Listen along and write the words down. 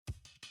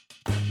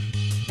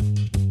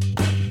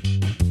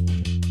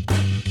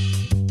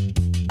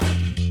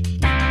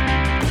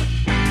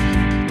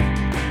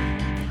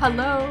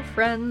Hello,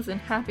 friends,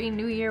 and Happy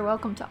New Year.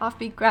 Welcome to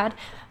Offbeat Grad.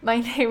 My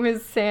name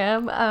is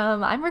Sam.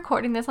 I'm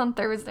recording this on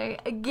Thursday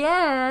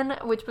again,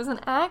 which was an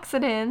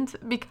accident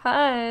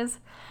because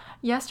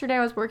yesterday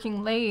I was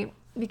working late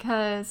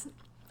because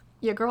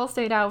your girl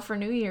stayed out for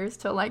New Year's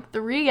till like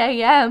 3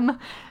 a.m.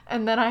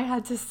 and then I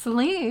had to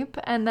sleep,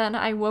 and then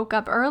I woke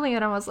up early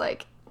and I was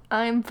like,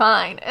 I'm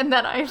fine. And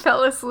then I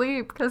fell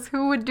asleep because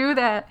who would do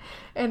that?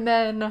 And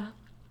then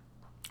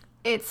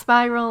it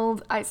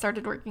spiraled. I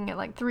started working at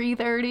like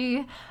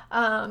 3:30,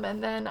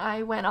 and then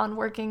I went on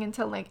working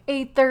until like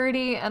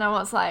 8:30, and I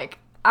was like,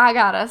 I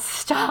gotta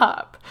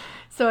stop.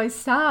 So I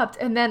stopped,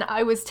 and then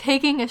I was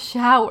taking a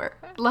shower.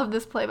 I love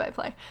this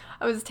play-by-play.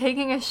 I was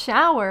taking a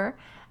shower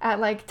at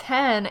like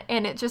 10,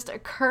 and it just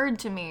occurred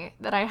to me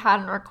that I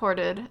hadn't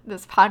recorded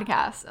this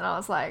podcast, and I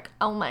was like,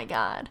 oh my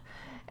god.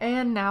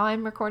 And now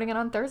I'm recording it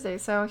on Thursday,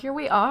 so here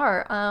we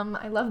are.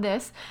 I love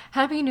this.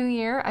 Happy New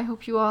Year. I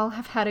hope you all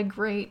have had a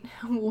great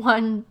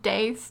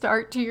one-day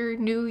start to your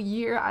new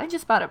year. I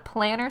just bought a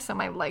planner, so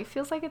my life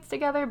feels like it's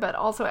together, but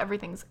also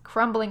everything's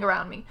crumbling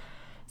around me.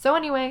 So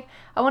anyway,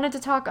 I wanted to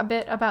talk a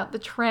bit about the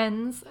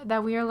trends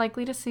that we are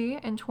likely to see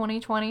in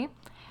 2020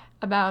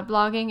 about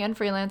blogging and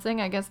freelancing.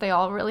 I guess they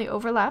all really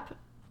overlap.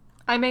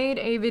 I made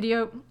a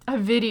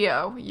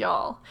video,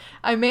 y'all.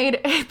 I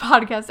made a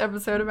podcast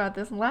episode about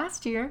this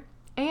last year,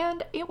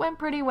 and it went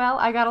pretty well.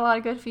 I got a lot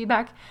of good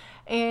feedback,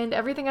 and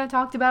everything I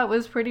talked about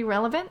was pretty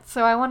relevant.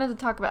 So I wanted to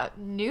talk about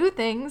new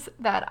things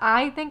that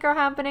I think are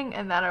happening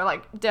and that are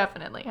like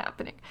definitely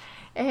happening.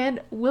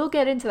 And we'll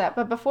get into that.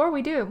 But before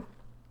we do,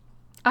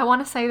 I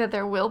want to say that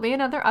there will be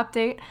another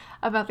update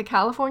about the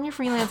California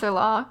freelancer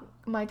law.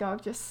 My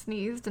dog just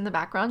sneezed in the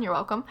background. You're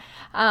welcome.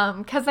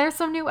 Because there's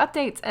some new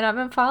updates, and I've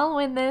been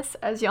following this.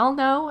 As y'all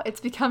know, it's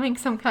becoming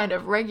some kind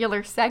of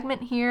regular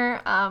segment here.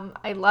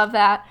 I love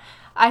that.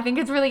 I think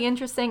it's really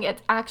interesting.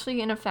 It's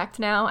actually in effect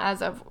now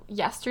as of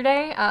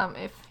yesterday,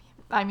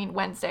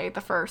 Wednesday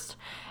the 1st.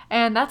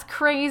 And that's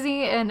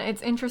crazy, and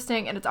it's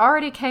interesting, and it's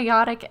already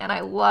chaotic, and I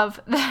love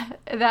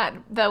that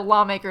the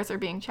lawmakers are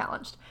being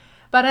challenged.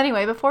 But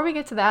anyway, before we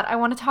get to that, I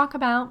want to talk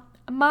about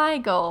my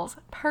goals,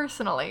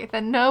 personally,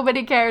 that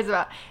nobody cares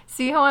about.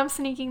 See how I'm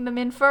sneaking them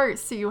in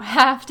first, so you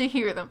have to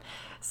hear them.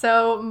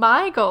 So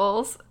my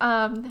goals,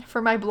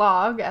 for my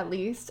blog at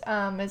least,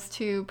 is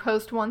to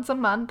post once a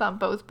month on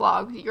both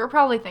blogs. You're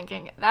probably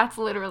thinking, that's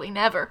literally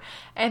never.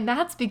 And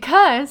that's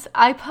because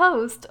I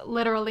post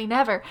literally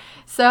never.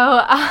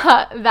 So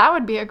that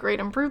would be a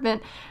great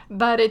improvement.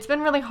 But it's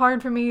been really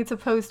hard for me to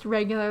post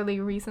regularly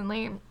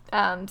recently,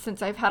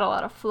 since I've had a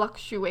lot of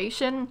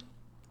fluctuation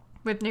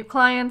with new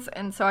clients.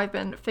 And so I've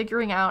been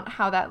figuring out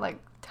how that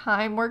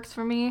time works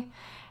for me.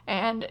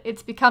 And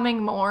it's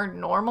becoming more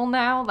normal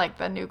now, like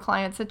the new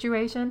client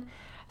situation.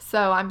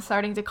 So I'm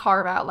starting to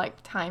carve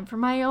out time for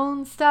my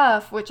own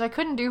stuff, which I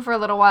couldn't do for a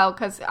little while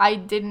because I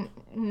didn't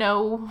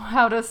know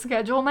how to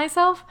schedule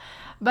myself.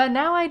 But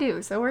now I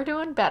do, so we're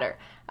doing better.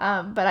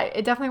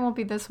 It definitely won't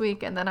be this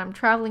week, and then I'm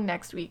traveling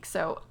next week.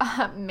 So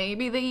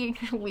maybe the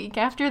week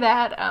after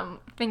that,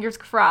 fingers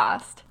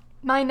crossed.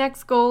 My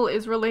next goal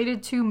is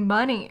related to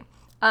money.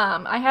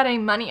 I had a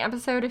money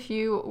episode a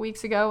few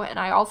weeks ago, and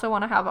I also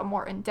want to have a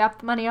more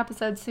in-depth money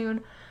episode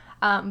soon.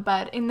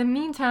 But in the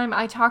meantime,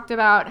 I talked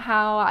about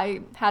how I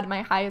had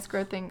my highest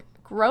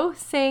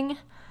grossing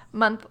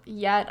month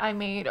yet. I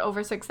made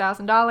over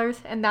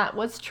 $6,000, and that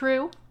was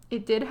true.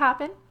 It did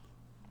happen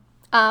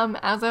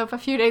as of a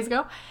few days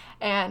ago.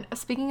 And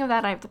speaking of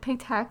that, I have to pay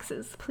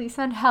taxes. Please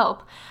send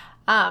help.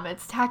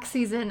 It's tax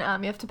season.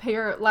 You have to pay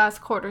your last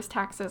quarter's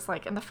taxes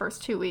in the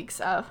first 2 weeks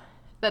of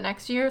the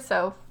next year,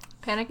 so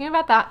panicking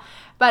about that.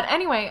 But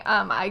anyway,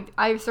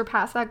 I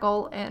surpassed that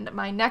goal, and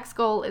my next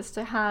goal is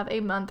to have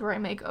a month where I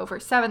make over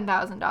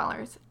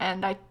 $7,000,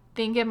 and I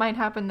think it might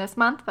happen this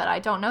month, but I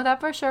don't know that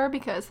for sure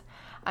because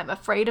I'm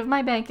afraid of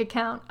my bank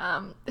account.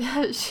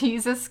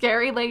 She's a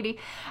scary lady,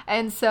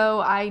 and so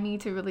I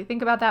need to really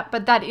think about that.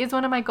 But that is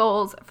one of my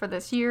goals for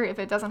this year. If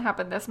it doesn't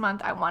happen this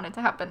month, I want it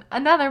to happen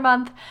another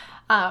month.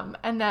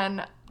 And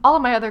then all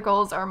of my other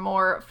goals are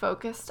more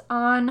focused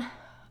on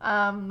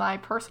my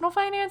personal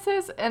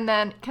finances, and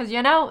then because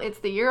it's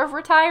the year of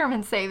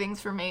retirement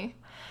savings for me,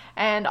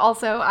 and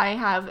also I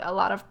have a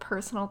lot of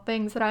personal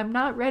things that I'm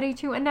not ready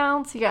to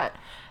announce yet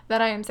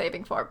that I am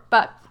saving for,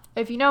 but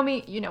if you know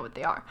me, you know what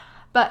they are.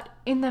 But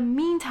in the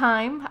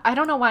meantime, I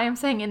don't know why I'm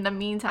saying in the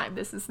meantime,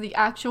 this is the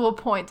actual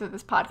point of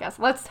this podcast.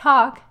 Let's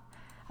talk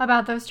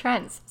about those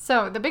trends.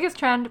 So the biggest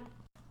trend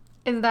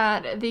is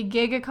that the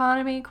gig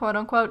economy, quote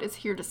unquote, is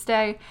here to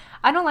stay.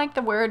 I don't like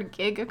the word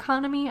gig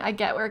economy. I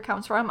get where it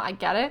comes from. I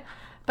get it.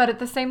 But at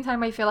the same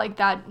time, I feel like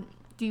that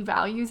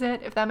devalues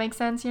it, if that makes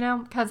sense,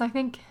 because I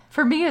think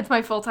for me, it's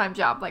my full-time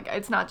job.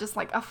 It's not just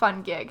a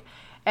fun gig.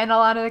 And a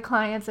lot of the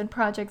clients and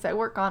projects I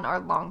work on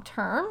are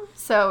long-term.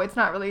 So it's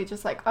not really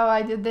just oh,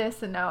 I did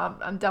this and now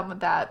I'm done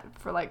with that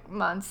for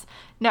months.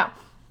 No.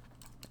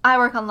 I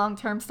work on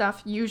long-term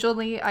stuff.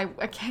 Usually, I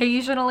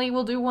occasionally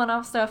will do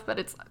one-off stuff, but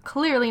it's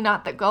clearly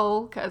not the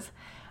goal because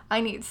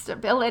I need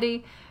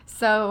stability.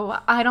 So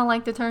I don't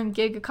like the term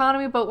gig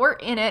economy, but we're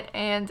in it.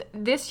 And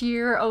this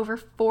year, over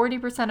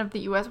 40% of the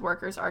US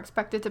workers are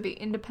expected to be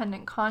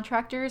independent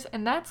contractors.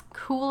 And that's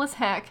cool as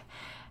heck.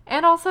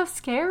 And also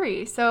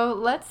scary. So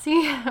let's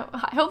see.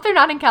 I hope they're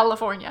not in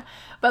California,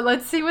 but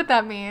let's see what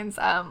that means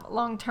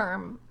long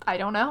term. I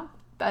don't know,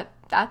 but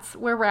that's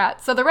where we're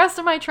at. So the rest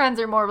of my trends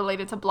are more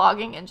related to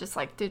blogging and just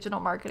like digital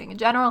marketing in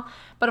general.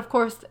 But of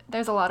course,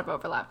 there's a lot of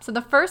overlap. So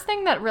the first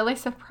thing that really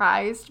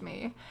surprised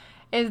me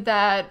is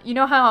that, you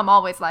know how I'm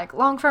always like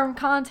long form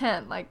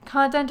content, like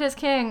content is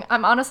king.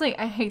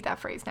 I hate that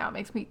phrase now. It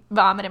makes me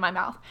vomit in my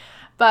mouth.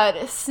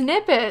 But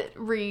snippet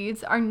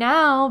reads are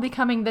now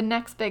becoming the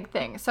next big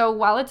thing. So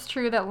while it's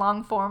true that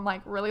long form,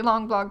 like really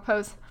long blog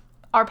posts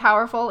are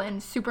powerful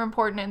and super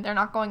important and they're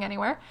not going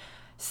anywhere,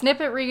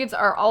 snippet reads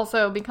are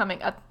also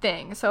becoming a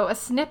thing. So a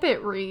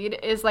snippet read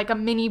is like a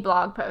mini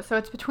blog post. So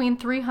it's between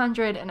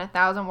 300 and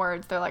 1,000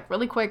 words. They're like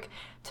really quick,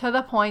 to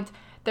the point.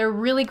 They're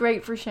really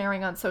great for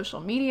sharing on social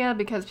media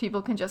because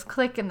people can just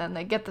click and then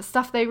they get the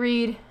stuff they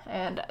read,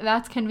 and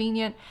that's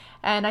convenient.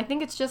 And I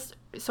think it's just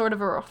sort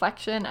of a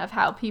reflection of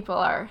how people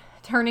are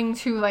turning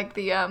to like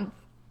the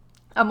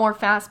a more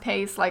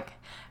fast-paced, like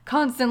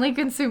constantly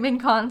consuming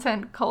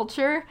content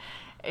culture,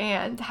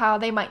 and how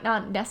they might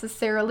not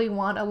necessarily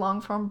want a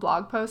long-form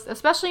blog post,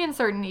 especially in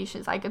certain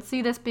niches. I could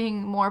see this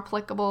being more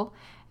applicable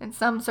in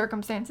some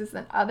circumstances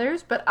than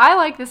others, but I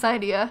like this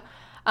idea.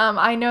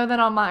 I know that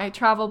on my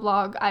travel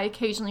blog, I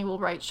occasionally will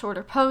write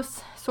shorter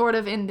posts, sort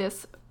of in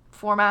this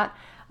format,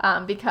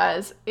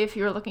 because if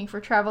you're looking for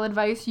travel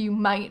advice, you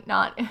might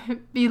not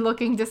be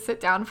looking to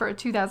sit down for a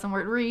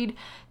 2,000-word read.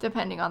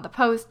 Depending on the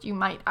post, you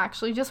might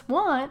actually just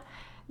want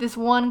this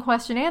one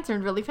question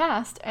answered really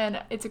fast,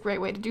 and it's a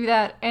great way to do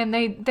that. And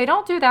they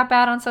don't do that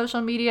bad on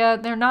social media.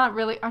 They're not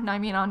really,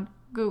 on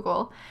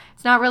Google.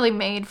 It's not really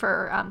made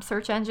for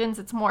search engines.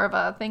 It's more of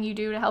a thing you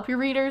do to help your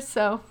readers,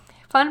 so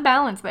fun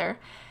balance there.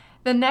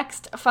 The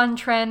next fun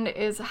trend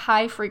is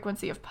high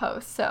frequency of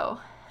posts. So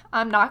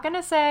I'm not going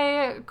to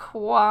say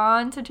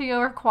quantity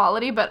over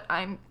quality, but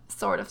I'm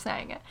sort of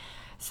saying it.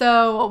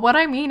 So what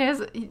I mean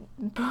is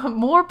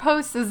more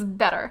posts is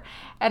better.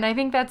 And I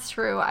think that's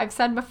true. I've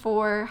said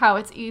before how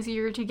it's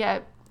easier to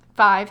get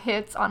 5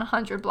 hits on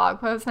 100 blog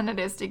posts than it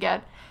is to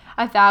get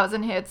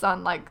 1,000 hits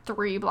on like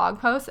 3 blog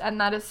posts. And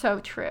that is so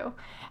true.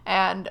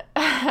 And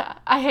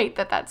I hate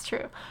that that's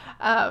true.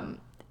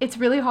 It's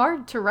really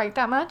hard to write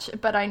that much,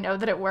 but I know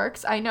that it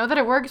works. I know that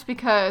it works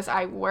because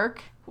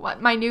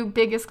my new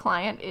biggest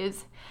client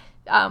is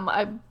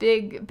a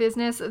big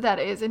business that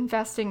is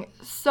investing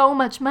so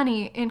much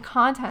money in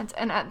content.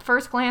 And at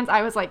first glance,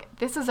 I was like,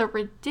 this is a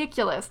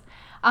ridiculous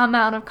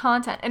amount of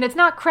content. And it's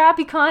not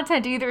crappy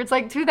content either. It's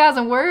like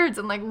 2,000 words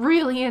and like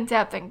really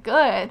in-depth and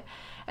good.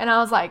 And I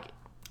was like,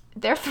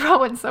 they're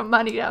throwing some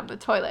money down the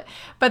toilet.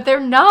 But they're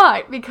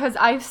not, because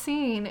I've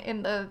seen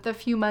in the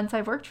few months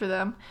I've worked for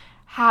them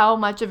how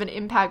much of an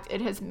impact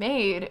it has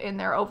made in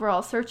their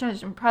overall search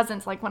engine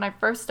presence. Like when I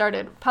first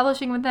started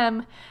publishing with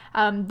them,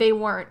 they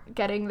weren't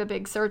getting the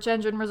big search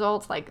engine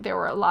results. Like there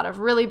were a lot of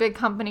really big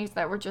companies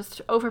that were just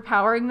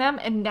overpowering them.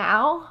 And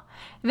now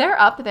they're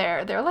up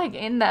there. They're like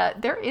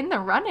they're in the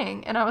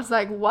running. And I was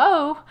like,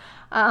 whoa,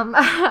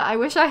 I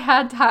wish I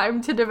had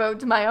time to devote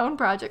to my own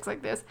projects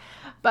like this.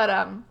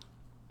 But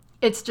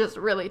it's just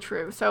really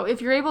true. So if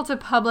you're able to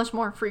publish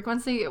more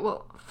frequently, it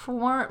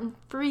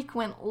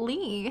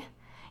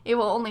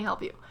will only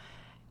help you.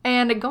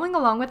 And going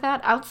along with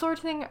that,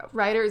 outsourcing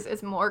writers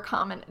is more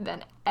common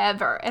than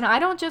ever. And I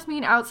don't just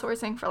mean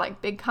outsourcing for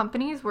like big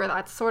companies where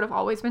that's sort of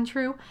always been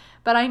true,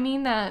 but I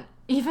mean that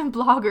even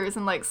bloggers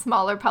and like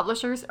smaller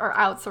publishers are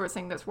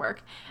outsourcing this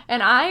work.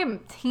 And I'm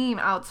team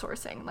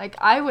outsourcing. Like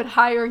I would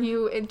hire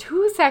you in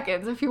 2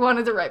 seconds if you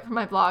wanted to write for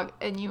my blog,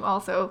 and you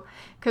also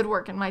could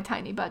work in my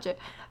tiny budget,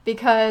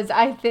 because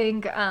I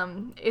think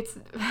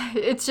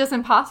it's just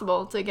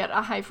impossible to get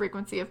a high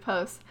frequency of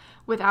posts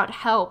without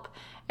help.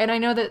 And I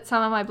know that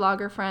some of my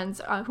blogger friends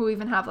who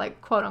even have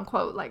like quote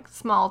unquote like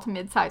small to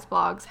mid-sized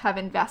blogs have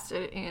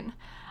invested in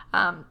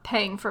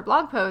paying for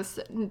blog posts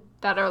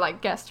that are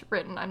like guest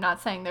written. I'm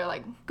not saying they're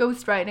like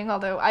ghostwriting,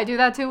 although I do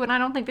that too, and I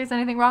don't think there's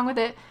anything wrong with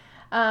it.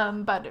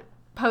 But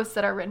posts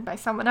that are written by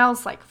someone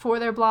else, like for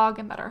their blog,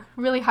 and that are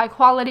really high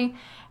quality.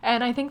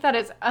 And I think that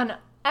is an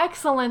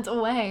excellent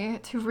way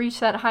to reach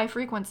that high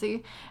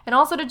frequency, and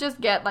also to just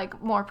get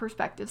like more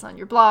perspectives on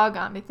your blog.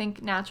 I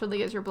think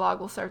naturally as your blog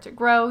will start to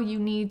grow, you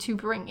need to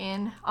bring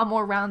in a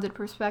more rounded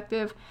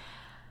perspective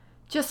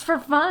just for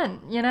fun,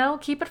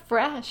 keep it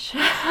fresh,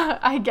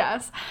 I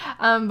guess.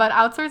 But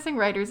outsourcing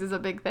writers is a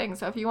big thing.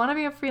 So if you want to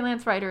be a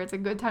freelance writer, it's a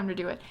good time to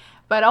do it.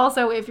 But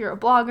also if you're a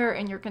blogger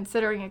and you're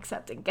considering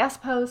accepting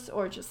guest posts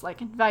or just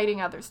like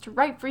inviting others to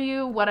write for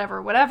you,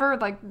 whatever,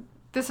 like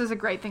this is a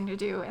great thing to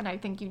do, and I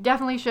think you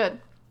definitely should.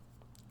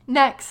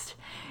 Next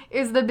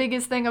is the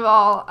biggest thing of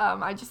all.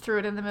 I just threw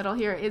it in the middle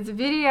here. Is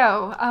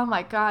video. Oh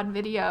my God,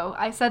 video.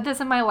 I said this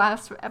in my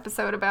last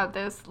episode about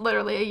this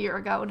literally a year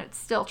ago, and it's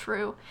still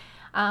true.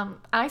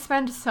 I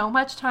spend so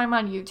much time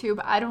on YouTube.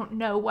 I don't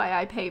know why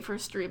I pay for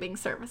streaming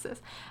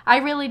services. I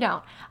really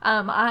don't.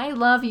 I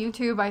love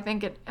YouTube. I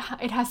think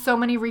it has so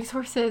many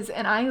resources,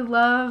 and I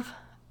love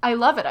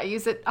it. I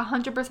use it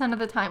 100% of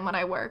the time when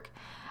I work.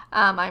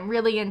 I'm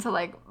really into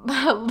like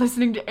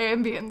listening to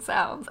ambient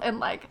sounds and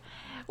like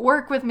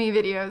work with me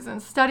videos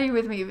and study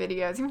with me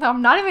videos, even though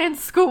I'm not even in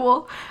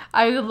school.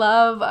 I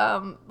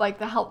love like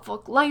the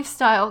helpful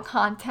lifestyle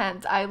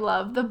content. I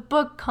love the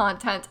book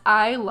content.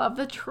 I love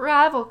the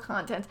travel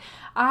content.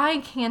 I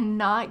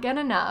cannot get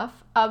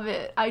enough of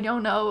it. I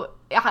don't know.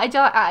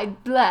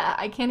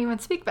 I can't even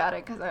speak about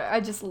it because I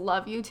just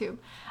love YouTube.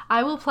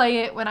 I will play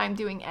it when I'm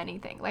doing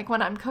anything. Like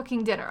when I'm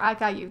cooking dinner, I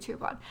got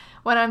YouTube on.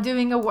 When I'm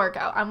doing a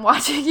workout, I'm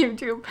watching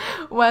YouTube.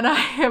 When I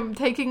am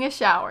taking a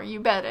shower, you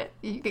better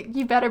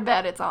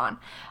bet it's on.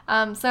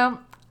 So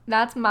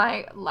that's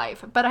my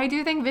life. But I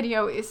do think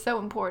video is so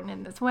important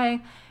in this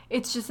way.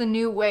 It's just a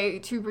new way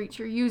to reach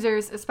your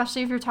users,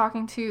 especially if you're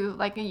talking to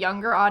like a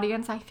younger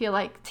audience. I feel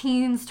like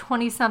teens,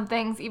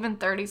 20-somethings, even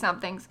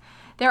 30-somethings,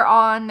 they're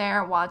on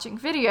there watching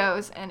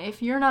videos. And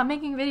if you're not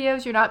making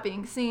videos, you're not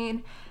being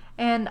seen.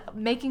 And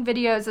making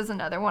videos is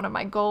another one of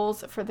my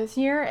goals for this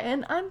year,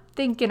 and I'm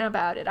thinking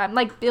about it. I'm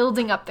like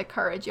building up the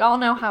courage. Y'all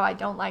know how I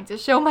don't like to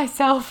show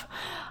myself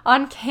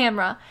on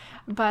camera,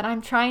 but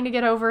I'm trying to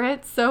get over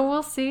it, so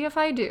we'll see if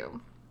I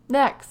do.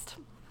 Next,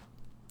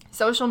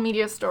 social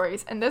media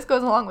stories, and this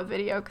goes along with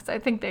video because I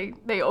think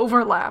they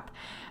overlap.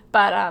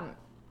 But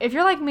if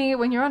you're like me,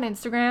 when you're on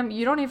Instagram,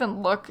 you don't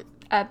even look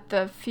at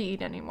the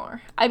feed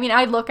anymore. I mean,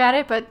 I look at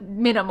it, but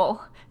minimal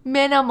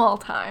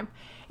time.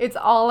 It's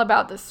all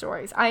about the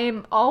stories. I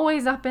am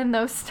always up in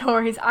those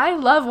stories. I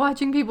love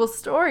watching people's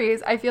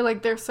stories. I feel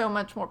like they're so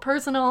much more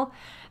personal.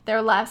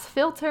 They're less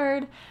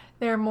filtered.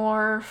 They're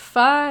more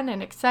fun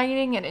and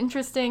exciting and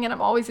interesting. And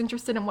I'm always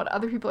interested in what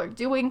other people are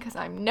doing because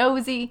I'm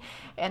nosy.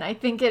 And I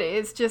think it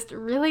is just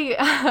really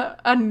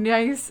a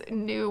nice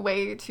new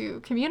way to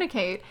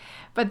communicate.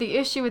 But the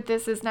issue with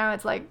this is now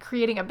it's like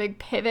creating a big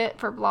pivot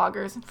for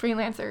bloggers and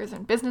freelancers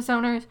and business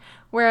owners,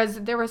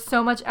 whereas there was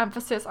so much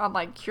emphasis on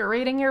like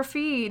curating your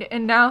feed,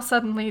 and now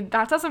suddenly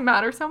that doesn't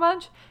matter so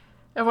much.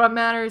 And what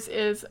matters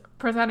is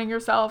presenting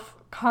yourself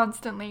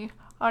constantly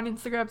on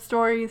Instagram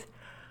stories.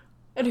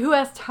 And who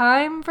has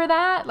time for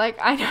that? Like,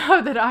 I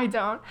know that I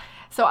don't.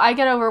 So I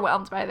get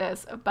overwhelmed by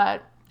this,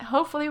 but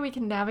hopefully we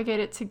can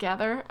navigate it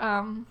together.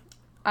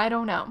 I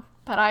don't know.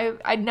 But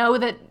I know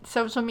that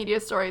social media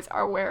stories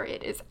are where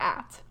it is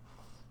at.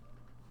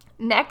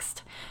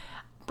 Next,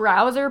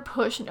 browser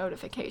push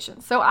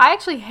notifications. So I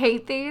actually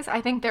hate these.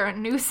 I think they're a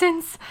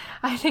nuisance.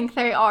 I think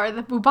they are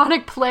the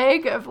bubonic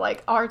plague of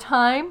like our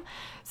time.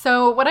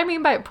 So what I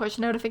mean by a push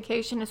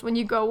notification is when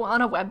you go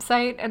on a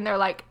website and they're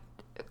like,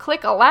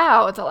 click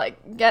allow to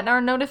like get our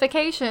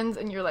notifications,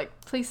 and you're like,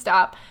 please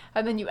stop,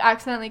 and then you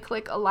accidentally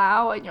click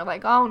allow and you're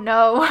like, oh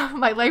no,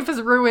 my life is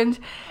ruined,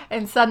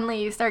 and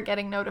suddenly you start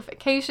getting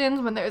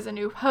notifications when there's a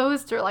new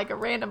post or like a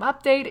random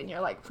update, and you're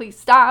like, please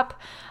stop.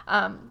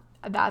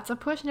 That's a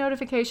push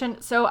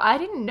notification. So I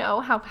didn't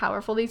know how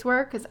powerful these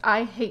were because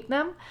I hate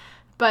them,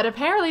 but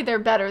apparently they're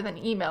better than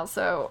email.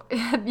 So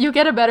you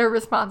get a better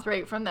response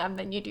rate from them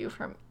than you do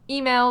from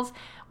emails,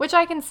 which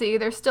I can see.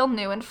 They're still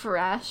new and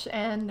fresh,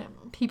 and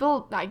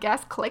people, I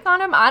guess, click on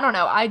them. I don't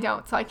know. I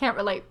don't, so I can't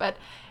relate, but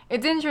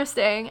it's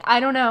interesting. I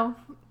don't know.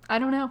 I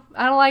don't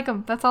like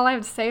them. That's all I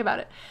have to say about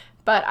it.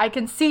 But I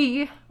can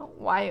see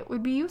why it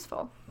would be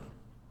useful.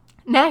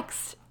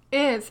 Next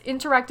is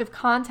interactive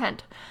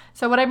content.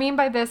 So what I mean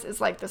by this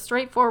is like the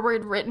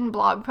straightforward written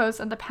blog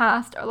posts in the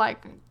past are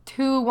like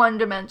too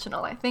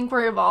one-dimensional. I think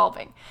we're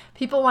evolving.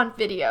 People want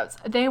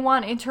videos. They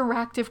want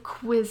interactive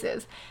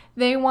quizzes.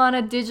 They want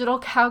a digital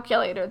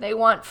calculator. They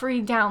want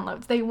free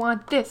downloads. They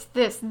want this,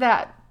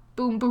 that.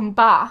 Boom, boom,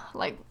 ba.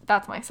 Like,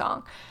 that's my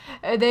song.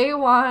 They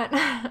want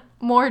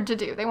more to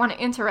do. They want to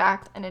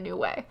interact in a new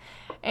way.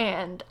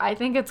 And I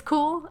think it's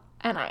cool,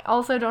 and I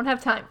also don't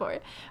have time for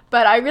it.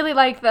 But I really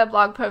like the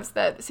blog posts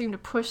that seem to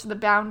push the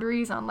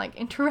boundaries on, like,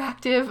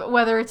 interactive,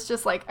 whether it's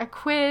just, like, a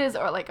quiz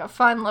or, like, a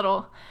fun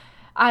little,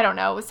 I don't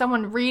know,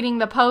 someone reading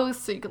the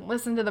post so you can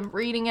listen to them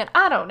reading it.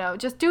 I don't know.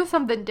 Just do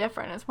something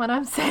different is what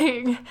I'm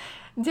saying.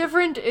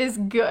 Different is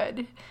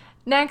good.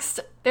 Next,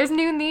 there's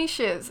new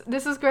niches.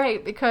 This is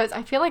great because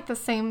I feel like the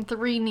same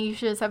 3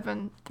 niches have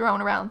been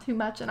thrown around too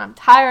much, and I'm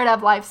tired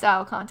of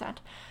lifestyle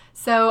content.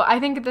 So I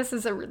think this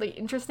is a really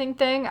interesting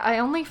thing. I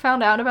only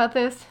found out about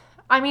this,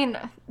 I mean,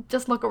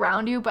 just look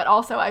around you, but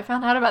also I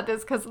found out about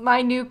this because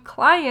my new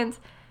client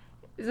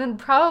is in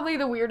probably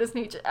the weirdest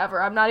niche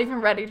ever. I'm not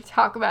even ready to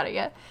talk about it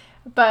yet.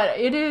 But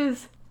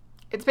it's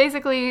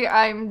basically,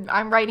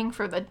 I'm writing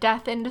for the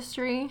death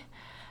industry.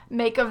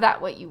 Make of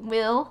that what you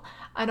will.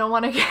 I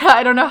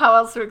don't know how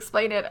else to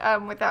explain it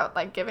without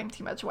like giving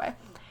too much away.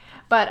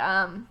 But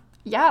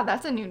yeah,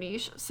 that's a new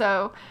niche.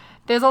 So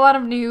there's a lot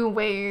of new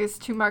ways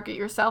to market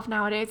yourself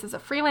nowadays as a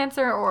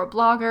freelancer or a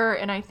blogger,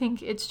 and I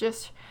think it's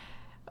just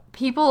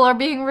people are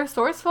being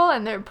resourceful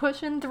and they're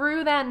pushing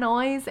through that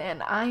noise,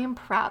 and I am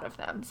proud of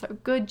them. So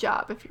good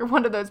job if you're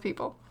one of those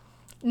people.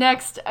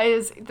 Next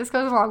this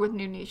goes along with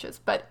new niches,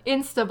 but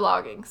Insta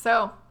blogging.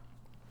 So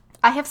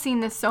I have seen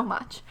this so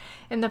much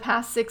in the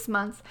past 6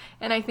 months,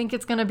 and I think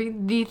it's going to be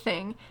the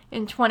thing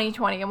in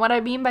 2020. And what I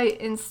mean by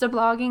Insta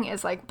blogging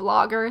is like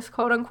bloggers,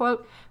 quote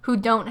unquote, who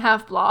don't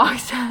have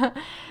blogs,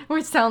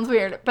 which sounds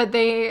weird, but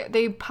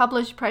they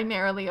publish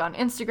primarily on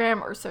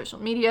Instagram or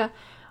social media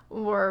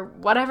or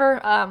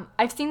whatever.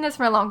 I've seen this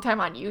for a long time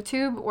on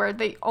YouTube, where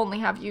they only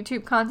have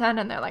YouTube content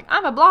and they're like,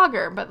 I'm a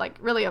blogger, but like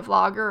really a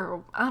vlogger,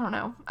 or I don't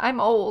know, I'm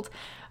old.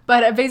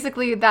 But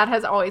basically that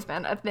has always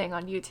been a thing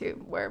on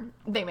YouTube, where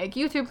they make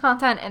YouTube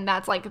content and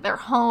that's like their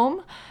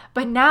home.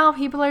 But now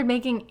people are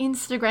making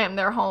Instagram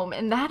their home,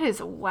 and that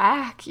is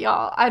whack,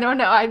 y'all. I don't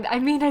know. I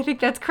mean, I think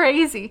that's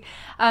crazy.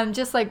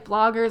 Just like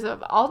bloggers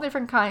of all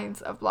different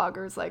kinds of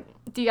bloggers, like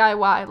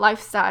DIY,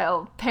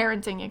 lifestyle,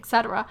 parenting,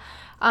 etc.,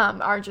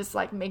 are just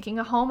like making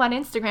a home on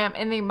Instagram,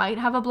 and they might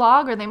have a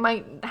blog, or they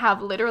might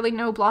have literally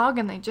no blog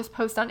and they just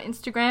post on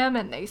Instagram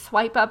and they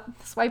swipe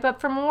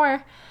up for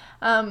more.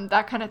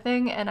 That kind of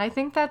thing. And I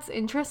think that's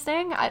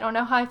interesting. I don't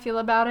know how I feel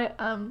about it.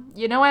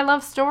 I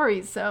love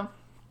stories, so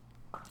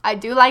I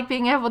do like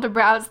being able to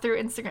browse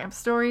through Instagram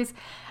stories.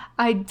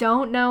 I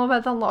don't know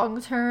about the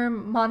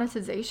long-term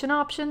monetization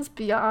options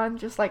beyond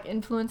just like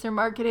influencer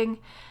marketing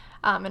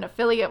and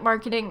affiliate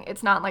marketing.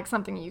 It's not like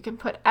something you can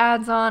put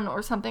ads on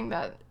or something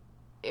that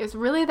is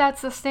really that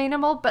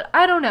sustainable, but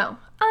I don't know.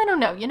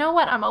 You know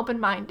what? I'm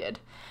open-minded.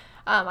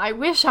 I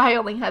wish I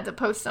only had to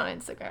post on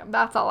Instagram.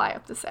 That's all I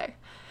have to say.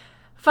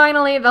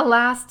 Finally, the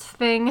last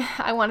thing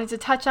I wanted to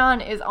touch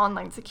on is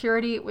online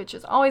security, which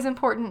is always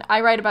important. I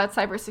write about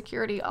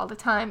cybersecurity all the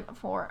time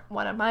for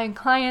one of my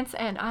clients,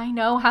 and I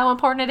know how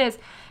important it is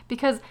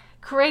because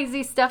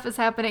crazy stuff is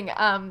happening.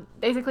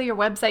 Basically, your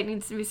website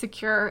needs to be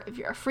secure. If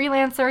you're a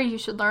freelancer, you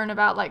should learn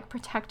about like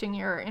protecting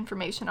your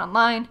information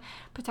online,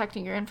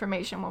 protecting your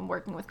information when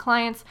working with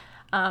clients.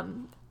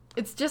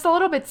 It's just a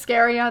little bit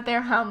scary out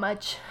there how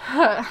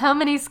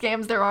many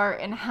scams there are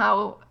and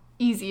how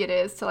easy it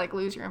is to like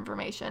lose your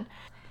information.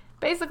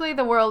 Basically,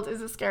 the world is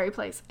a scary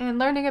place, and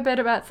learning a bit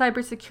about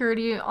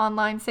cybersecurity,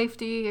 online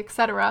safety,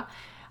 etc.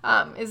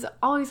 Is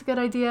always a good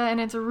idea,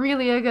 and it's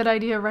really a good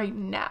idea right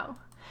now.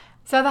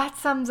 So that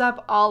sums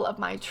up all of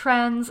my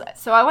trends.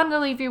 So I wanted to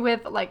leave you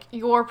with like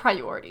your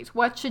priorities.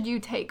 What should you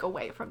take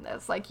away from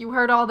this? Like, you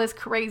heard all this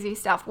crazy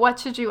stuff. What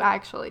should you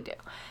actually do?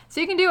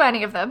 So you can do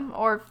any of them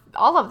or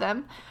all of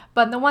them,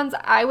 but the ones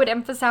I would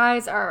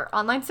emphasize are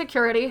online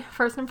security,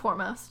 first and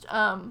foremost,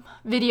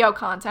 video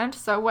content.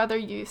 So whether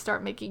you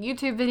start making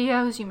YouTube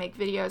videos, you make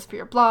videos for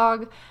your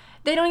blog,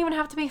 they don't even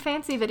have to be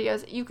fancy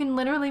videos. You can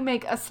literally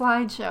make a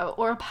slideshow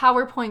or a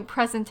PowerPoint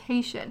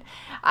presentation.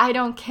 I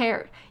don't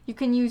care. You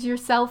can use your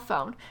cell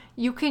phone.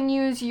 You can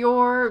use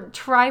your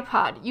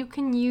tripod. You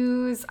can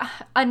use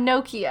a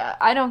Nokia.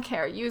 I don't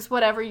care. Use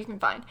whatever you can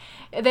find.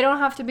 They don't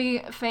have to be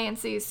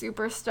fancy,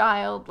 super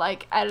styled,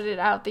 like edited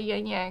out the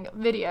yin yang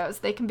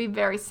videos. They can be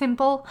very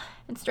simple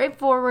and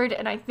straightforward,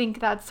 and I think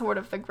that's sort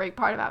of the great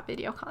part about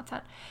video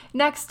content.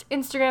 Next,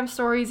 Instagram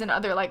stories and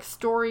other like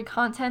story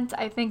content.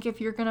 I think if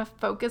you're gonna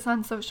focus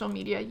on social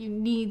media, you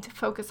need to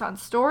focus on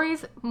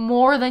stories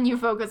more than you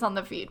focus on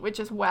the feed, which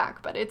is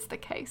whack, but it's the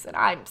case, and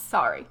I'm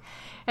sorry.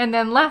 And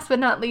then last but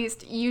not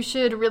least, you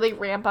should really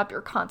ramp up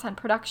your content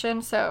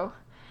production. So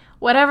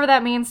whatever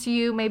that means to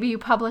you, maybe you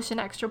publish an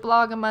extra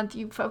blog a month,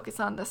 you focus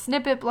on the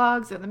snippet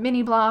blogs or the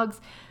mini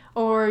blogs,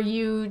 or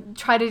you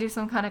try to do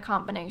some kind of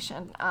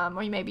combination, or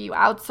maybe you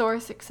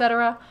outsource,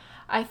 etc.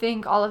 I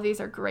think all of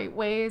these are great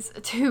ways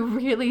to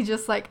really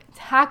just like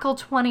tackle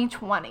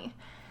 2020.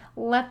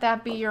 Let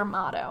that be your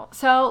motto.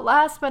 So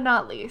last but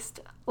not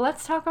least,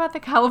 let's talk about the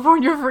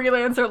California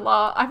freelancer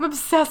law. I'm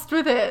obsessed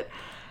with it.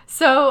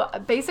 So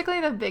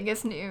basically the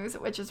biggest news,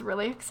 which is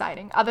really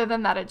exciting, other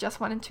than that it just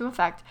went into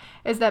effect,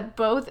 is that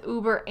both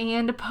Uber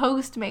and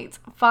Postmates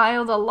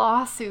filed a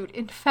lawsuit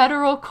in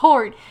federal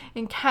court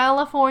in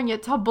California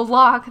to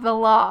block the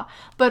law,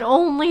 but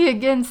only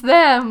against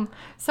them.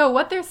 So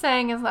what they're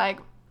saying is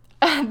like,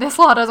 this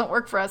law doesn't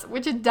work for us,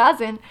 which it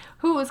doesn't.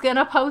 Who is going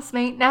to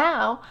Postmate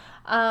now?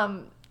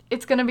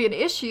 It's going to be an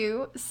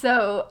issue.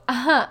 So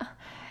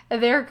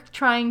they're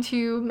trying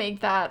to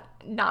make that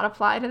not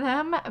apply to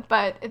them,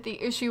 but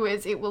the issue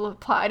is it will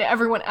apply to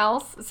everyone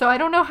else. So I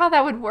don't know how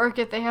that would work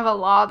if they have a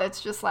law that's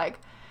just like,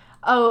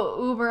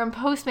 oh, Uber and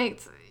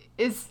Postmates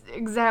is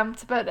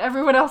exempt, but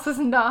everyone else is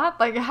not.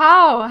 Like,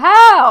 how?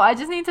 I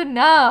just need to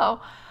know.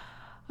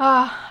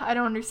 I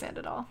don't understand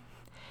it all.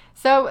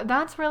 So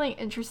that's really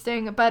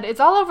interesting, but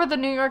it's all over the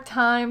New York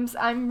Times.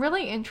 I'm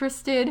really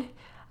interested.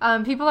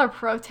 People are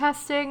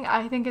protesting.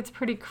 I think it's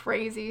pretty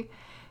crazy.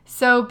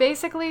 So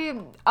basically,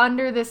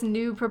 under this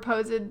new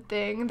proposed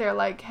thing, they're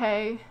like,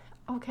 hey,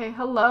 okay,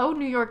 hello,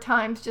 New York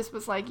Times just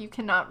was like, you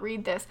cannot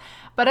read this.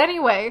 But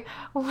anyway,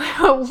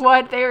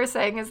 what they were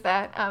saying is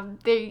that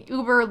the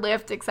Uber,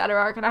 Lyft, etc.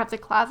 are going to have to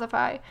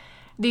classify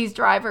these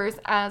drivers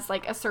as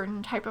like a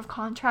certain type of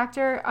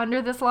contractor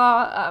under this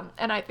law.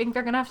 And I think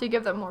they're going to have to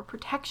give them more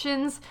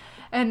protections,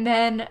 and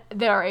then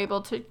they're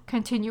able to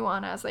continue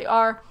on as they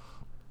are.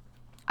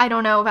 I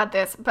don't know about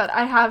this, but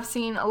I have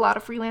seen a lot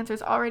of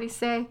freelancers already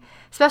say,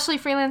 especially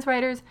freelance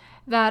writers,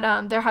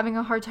 that they're having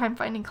a hard time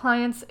finding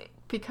clients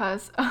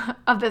because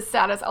of this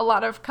status. A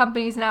lot of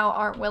companies now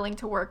aren't willing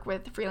to work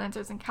with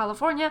freelancers in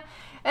California,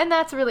 and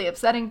that's really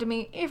upsetting to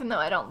me, even though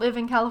I don't live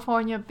in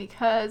California,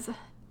 because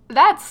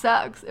that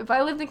sucks. If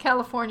I lived in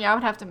California, I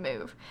would have to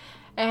move,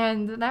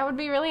 and that would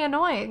be really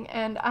annoying,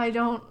 and I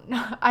don't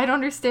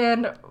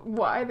understand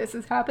why this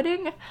is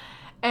happening,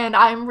 and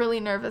I'm really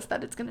nervous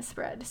that it's going to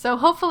spread. So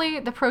hopefully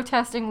the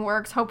protesting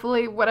works.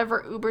 Hopefully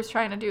whatever Uber's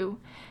trying to do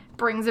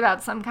brings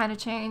about some kind of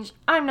change.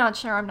 I'm not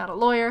sure. I'm not a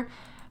lawyer.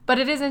 But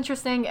it is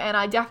interesting, and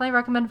I definitely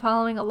recommend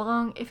following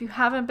along if you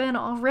haven't been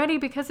already,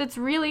 because it's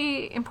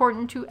really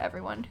important to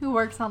everyone who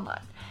works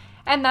online.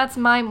 And that's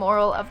my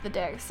moral of the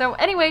day. So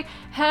anyway,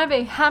 have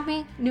a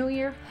happy new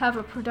year. Have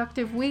a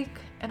productive week,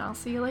 and I'll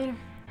see you later.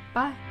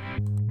 Bye.